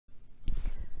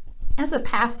As a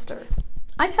pastor,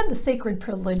 I've had the sacred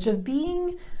privilege of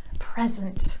being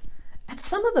present at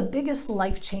some of the biggest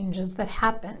life changes that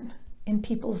happen in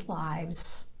people's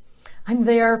lives. I'm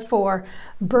there for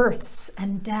births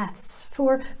and deaths,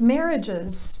 for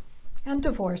marriages and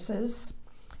divorces,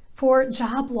 for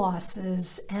job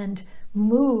losses and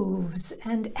moves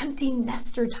and empty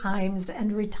nester times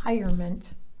and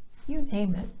retirement, you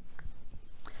name it.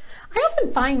 I often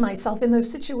find myself in those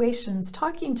situations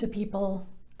talking to people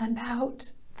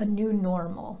about the new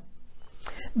normal,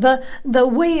 the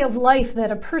way of life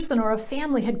that a person or a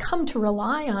family had come to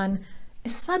rely on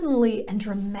is suddenly and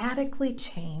dramatically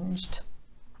changed.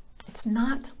 It's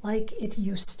not like it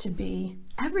used to be.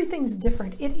 Everything's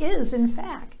different. It is, in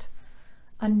fact,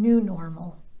 a new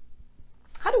normal.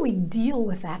 How do we deal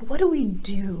with that? What do we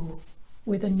do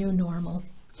with a new normal?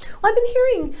 Well, I've been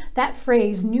hearing that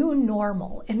phrase, new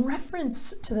normal, in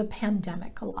reference to the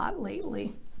pandemic a lot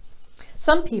lately.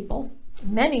 Some people,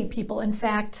 many people, in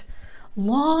fact,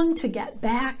 long to get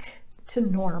back to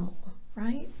normal,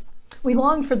 right? We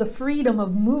long for the freedom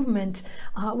of movement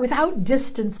without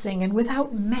distancing and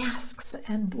without masks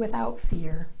and without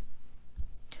fear.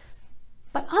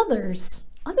 But others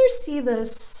see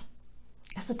this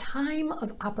as a time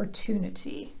of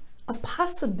opportunity, of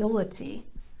possibility.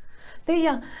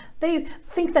 They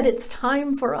think that it's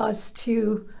time for us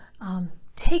to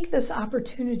take this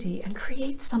opportunity and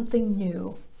create something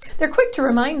new. They're quick to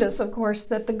remind us, of course,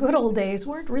 that the good old days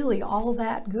weren't really all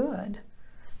that good.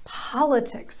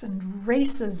 Politics and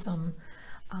racism,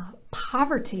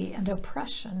 poverty and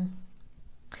oppression.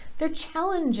 They're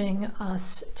challenging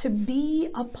us to be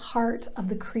a part of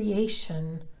the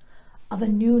creation of a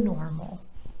new normal,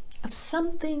 of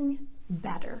something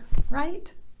better,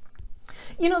 right?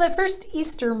 You know, that first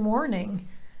Easter morning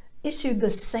issued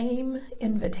the same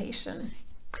invitation,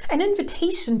 an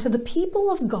invitation to the people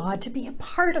of God to be a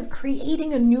part of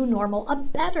creating a new normal, a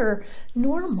better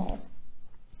normal.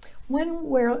 One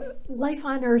where life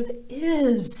on earth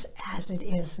is as it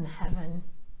is in heaven.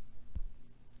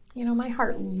 You know, my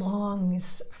heart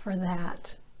longs for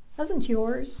that. Doesn't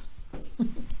yours?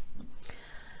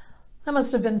 That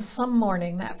must have been some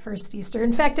morning, that first Easter.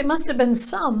 In fact, it must have been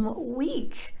some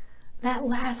week, that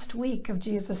last week of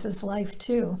Jesus's life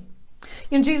too.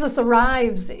 You know, Jesus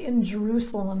arrives in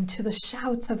Jerusalem to the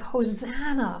shouts of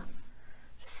Hosanna,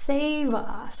 save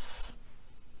us.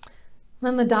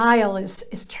 Then the dial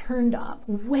is turned up,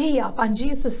 way up on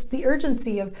Jesus, the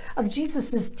urgency of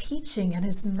Jesus's teaching and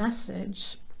his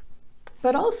message.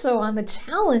 But also on the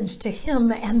challenge to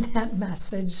him and that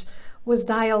message was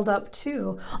dialed up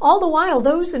too. All the while,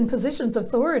 those in positions of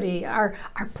authority are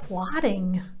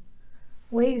plotting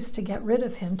ways to get rid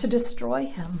of him, to destroy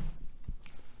him.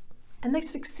 And they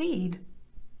succeed.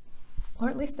 Or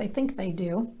at least they think they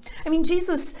do. I mean,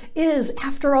 Jesus is,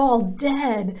 after all,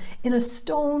 dead in a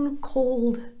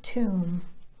stone-cold tomb.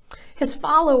 His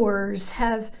followers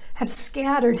have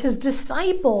scattered. His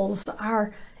disciples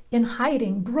are in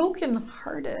hiding,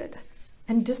 broken-hearted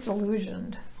and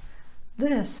disillusioned.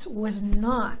 This was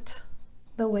not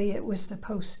the way it was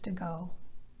supposed to go.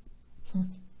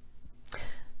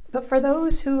 But for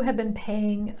those who have been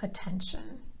paying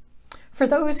attention, for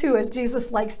those who, as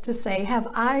Jesus likes to say, have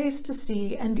eyes to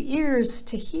see and ears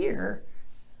to hear,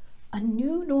 a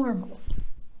new normal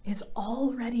is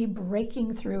already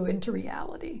breaking through into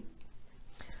reality.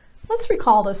 Let's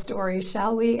recall the story,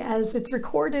 shall we, as it's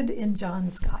recorded in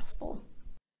John's Gospel.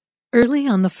 Early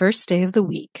on the first day of the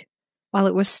week, while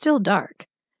it was still dark,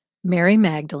 Mary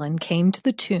Magdalene came to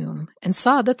the tomb and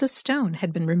saw that the stone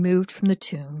had been removed from the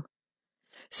tomb.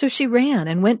 So she ran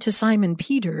and went to Simon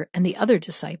Peter and the other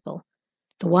disciple,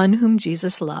 the one whom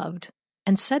Jesus loved,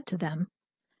 and said to them,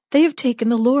 "They have taken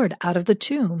the Lord out of the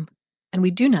tomb, and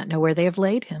we do not know where they have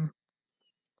laid him."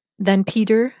 Then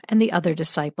Peter and the other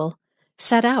disciple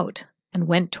set out and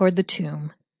went toward the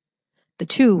tomb. The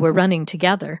two were running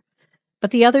together,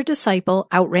 but the other disciple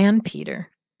outran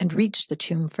Peter and reached the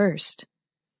tomb first.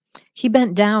 He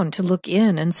bent down to look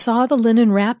in and saw the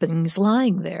linen wrappings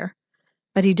lying there,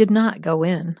 but he did not go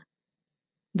in.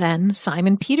 Then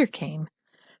Simon Peter came,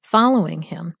 following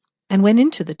him, and went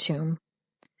into the tomb.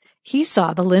 He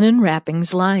saw the linen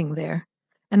wrappings lying there,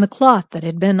 and the cloth that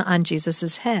had been on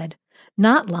Jesus' head,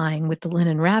 not lying with the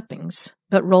linen wrappings,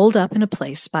 but rolled up in a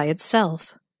place by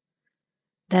itself.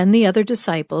 Then the other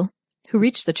disciple, who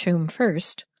reached the tomb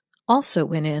first, also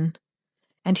went in,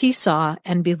 and he saw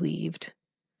and believed.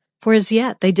 For as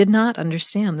yet they did not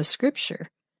understand the scripture,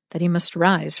 that he must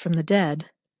rise from the dead.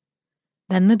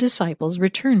 Then the disciples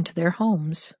returned to their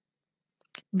homes.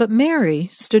 But Mary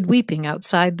stood weeping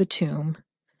outside the tomb.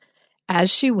 As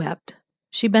she wept,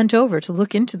 she bent over to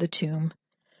look into the tomb,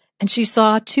 and she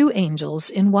saw 2 angels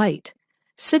in white,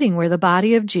 sitting where the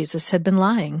body of Jesus had been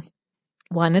lying,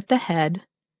 one at the head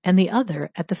and the other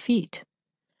at the feet.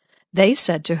 They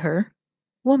said to her,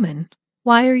 "Woman,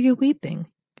 why are you weeping?"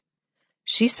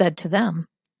 She said to them,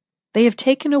 "They have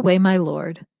taken away my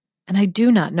Lord, and I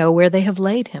do not know where they have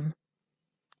laid him."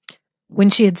 When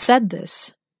she had said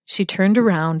this, she turned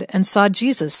around and saw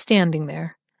Jesus standing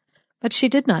there, but she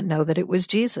did not know that it was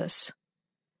Jesus.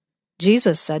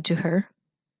 Jesus said to her,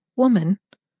 "Woman,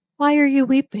 why are you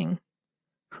weeping?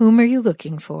 Whom are you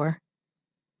looking for?"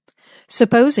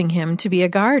 Supposing him to be a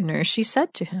gardener, she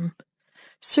said to him,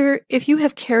 "Sir, if you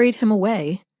have carried him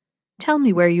away, tell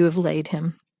me where you have laid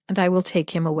him, and I will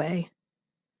take him away."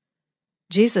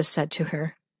 Jesus said to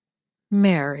her,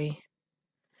 "Mary."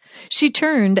 She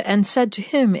turned and said to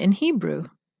him in Hebrew,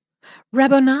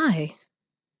 "Rabboni,"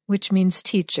 which means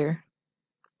teacher.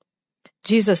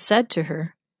 Jesus said to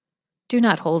her, "Do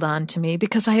not hold on to me,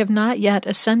 because I have not yet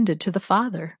ascended to the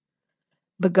Father.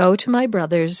 But go to my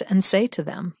brothers and say to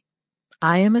them,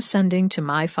 I am ascending to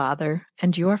my Father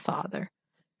and your Father,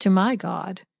 to my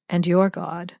God and your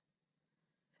God."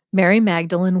 Mary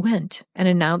Magdalene went and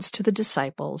announced to the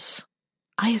disciples,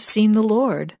 "I have seen the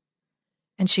Lord."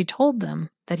 And she told them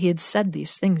that he had said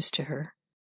these things to her.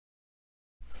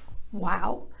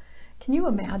 Wow. Can you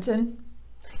imagine?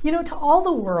 You know, to all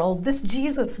the world, this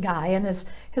Jesus guy and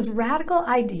his radical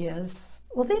ideas,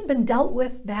 well, they'd been dealt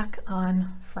with back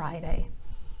on Friday.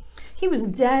 He was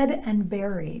dead and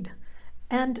buried,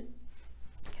 and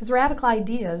his radical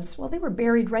ideas, well, they were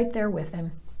buried right there with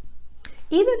him.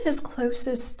 Even his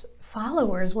closest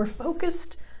followers were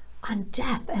focused on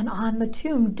death and on the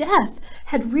tomb. Death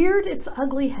had reared its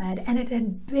ugly head, and it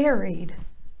had buried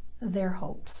their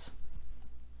hopes.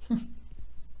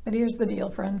 But here's the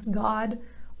deal, friends. God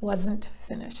wasn't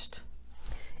finished.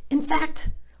 In fact,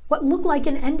 what looked like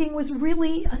an ending was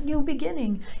really a new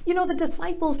beginning. You know, the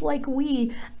disciples, like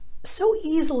we, so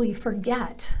easily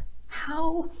forget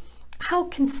how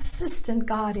consistent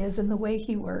God is in the way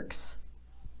he works.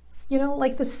 You know,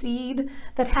 like the seed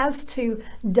that has to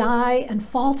die and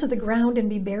fall to the ground and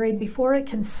be buried before it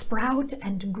can sprout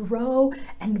and grow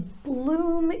and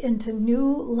bloom into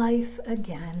new life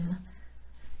again.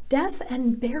 Death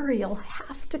and burial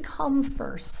have to come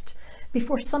first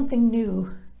before something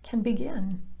new can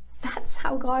begin. That's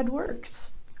how God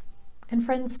works. And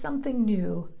friends, something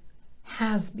new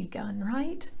has begun,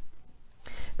 right?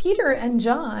 Peter and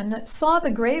John saw the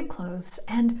grave clothes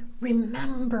and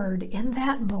remembered in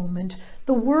that moment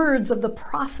the words of the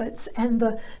prophets and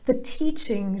the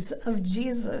teachings of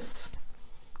Jesus.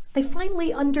 They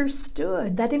finally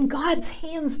understood that in God's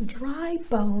hands, dry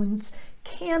bones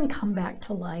can come back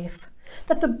to life,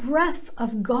 that the breath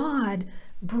of God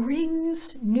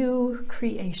brings new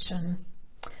creation,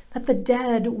 that the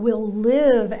dead will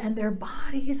live and their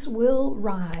bodies will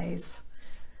rise.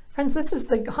 Friends, this is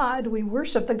the God we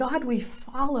worship, the God we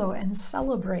follow and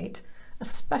celebrate,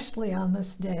 especially on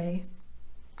this day.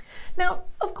 Now,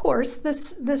 of course,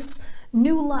 this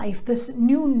new life, this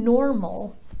new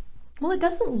normal, well, it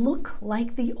doesn't look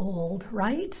like the old,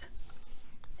 right?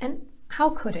 And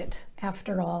how could it,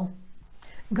 after all?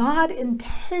 God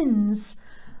intends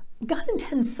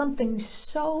something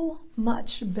so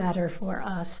much better for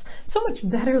us, so much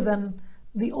better than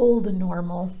the old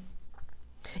normal.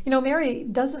 You know, Mary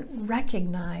doesn't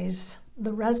recognize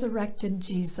the resurrected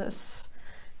Jesus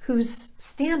who's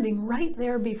standing right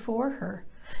there before her.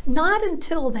 Not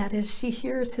until, that is, she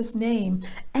hears his name.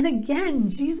 And again,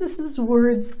 Jesus's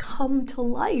words come to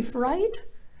life, right?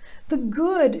 The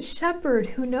good shepherd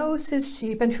who knows his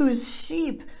sheep and whose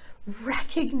sheep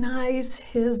recognize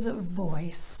his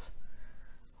voice.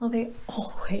 Well, they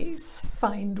always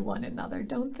find one another,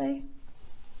 don't they?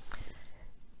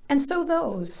 And so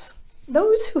those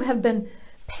who have been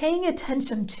paying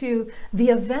attention to the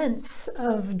events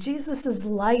of Jesus's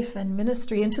life and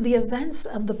ministry and to the events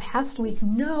of the past week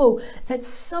know that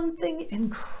something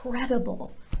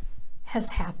incredible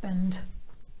has happened.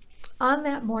 On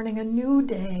that morning, a new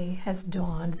day has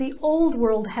dawned. The old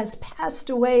world has passed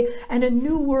away and a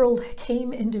new world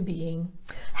came into being.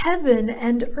 Heaven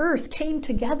and earth came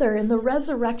together in the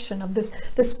resurrection of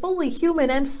this fully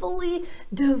human and fully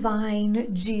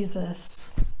divine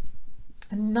Jesus.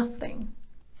 And nothing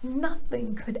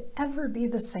could ever be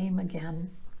the same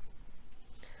again.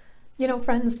 You know,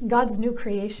 friends, God's new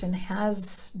creation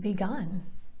has begun.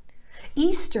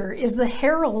 Easter is the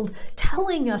herald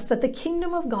telling us that the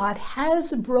kingdom of God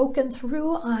has broken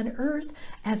through on earth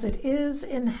as it is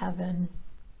in heaven.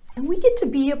 And we get to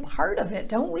be a part of it,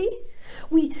 don't we?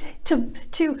 We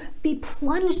to be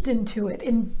plunged into it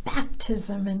in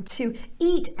baptism and to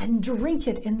eat and drink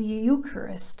it in the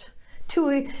Eucharist,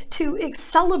 to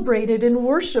celebrate it in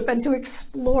worship and to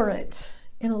explore it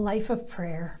in a life of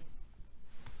prayer.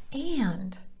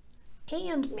 And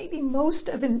maybe most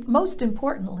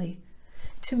importantly,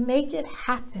 to make it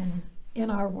happen in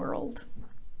our world.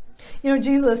 You know,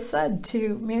 Jesus said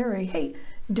to Mary, hey,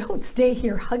 don't stay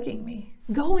here hugging me.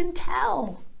 Go and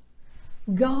tell.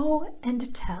 Go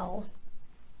and tell.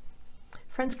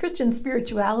 Friends, Christian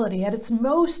spirituality at its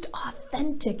most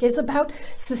authentic is about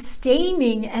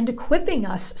sustaining and equipping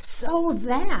us so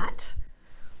that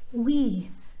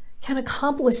we can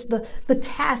accomplish the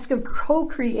task of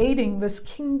co-creating this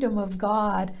kingdom of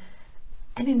God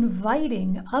and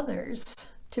inviting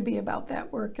others to be about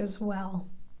that work as well.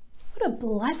 What a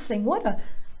blessing, what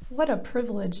a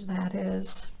privilege that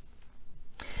is.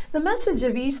 The message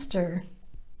of Easter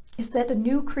is that a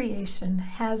new creation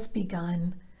has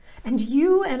begun, and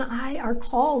you and I are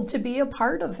called to be a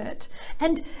part of it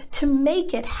and to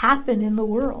make it happen in the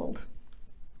world.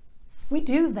 We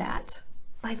do that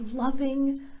by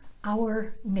loving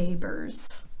our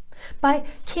neighbors, by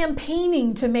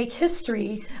campaigning to make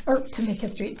history,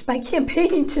 by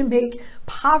campaigning to make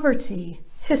poverty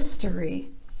history,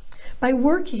 by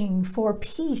working for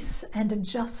peace and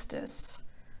justice,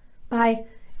 by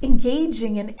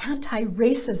engaging in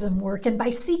anti-racism work, and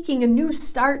by seeking a new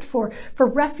start for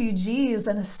refugees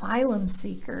and asylum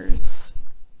seekers,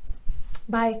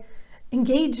 by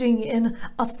engaging in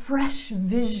a fresh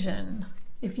vision,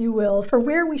 if you will, for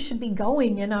where we should be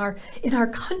going in our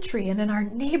country and in our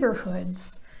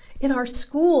neighborhoods, in our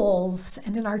schools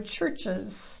and in our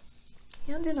churches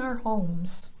and in our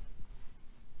homes.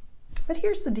 But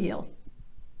here's the deal.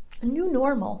 A new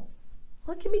normal,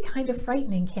 well, it can be kind of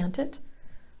frightening, can't it?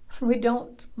 We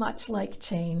don't much like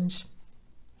change.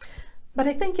 But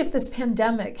I think if this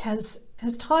pandemic has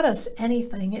taught us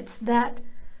anything, it's that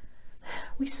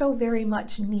we so very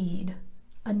much need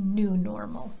a new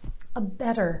normal, a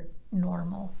better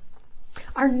normal.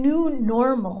 Our new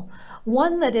normal,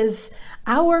 one that is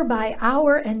hour by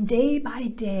hour and day by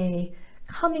day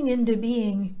coming into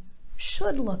being,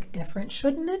 should look different,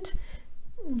 shouldn't it?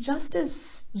 Just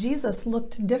as Jesus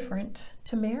looked different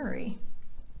to Mary.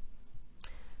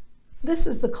 This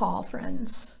is the call,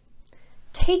 friends.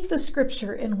 Take the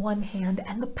scripture in one hand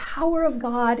and the power of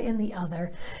God in the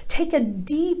other. Take a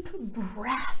deep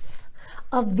breath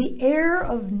of the air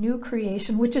of new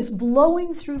creation, which is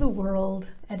blowing through the world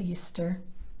at Easter,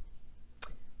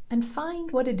 and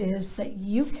find what it is that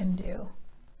you can do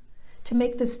to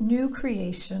make this new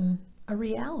creation a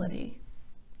reality.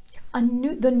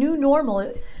 The new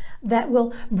normal that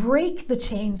will break the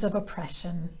chains of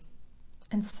oppression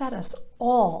and set us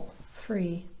all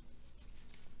free.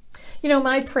 You know,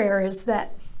 my prayer is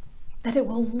that it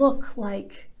will look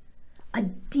like a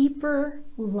deeper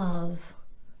love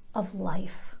of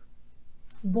life,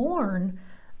 born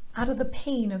out of the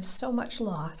pain of so much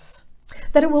loss.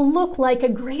 That it will look like a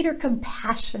greater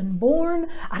compassion, born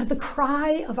out of the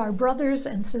cry of our brothers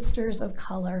and sisters of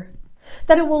color.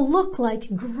 That it will look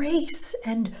like grace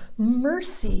and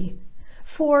mercy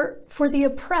for the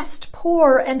oppressed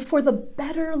poor and for the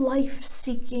better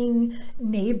life-seeking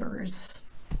neighbors.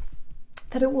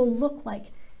 That it will look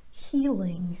like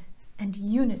healing and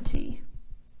unity.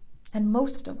 And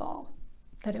most of all,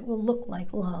 that it will look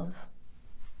like love.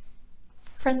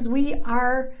 Friends, we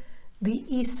are the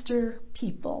Easter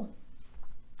people.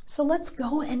 So let's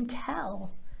go and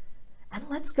tell, and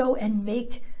let's go and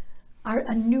make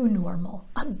a new normal,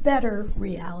 a better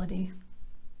reality.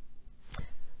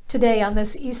 Today, on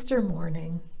this Easter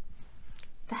morning,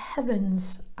 the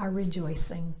heavens are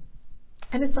rejoicing.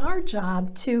 And it's our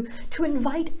job to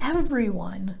invite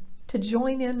everyone to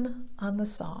join in on the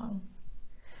song.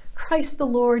 Christ the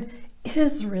Lord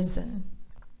is risen.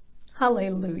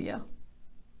 Hallelujah.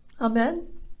 Amen.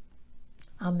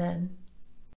 Amen.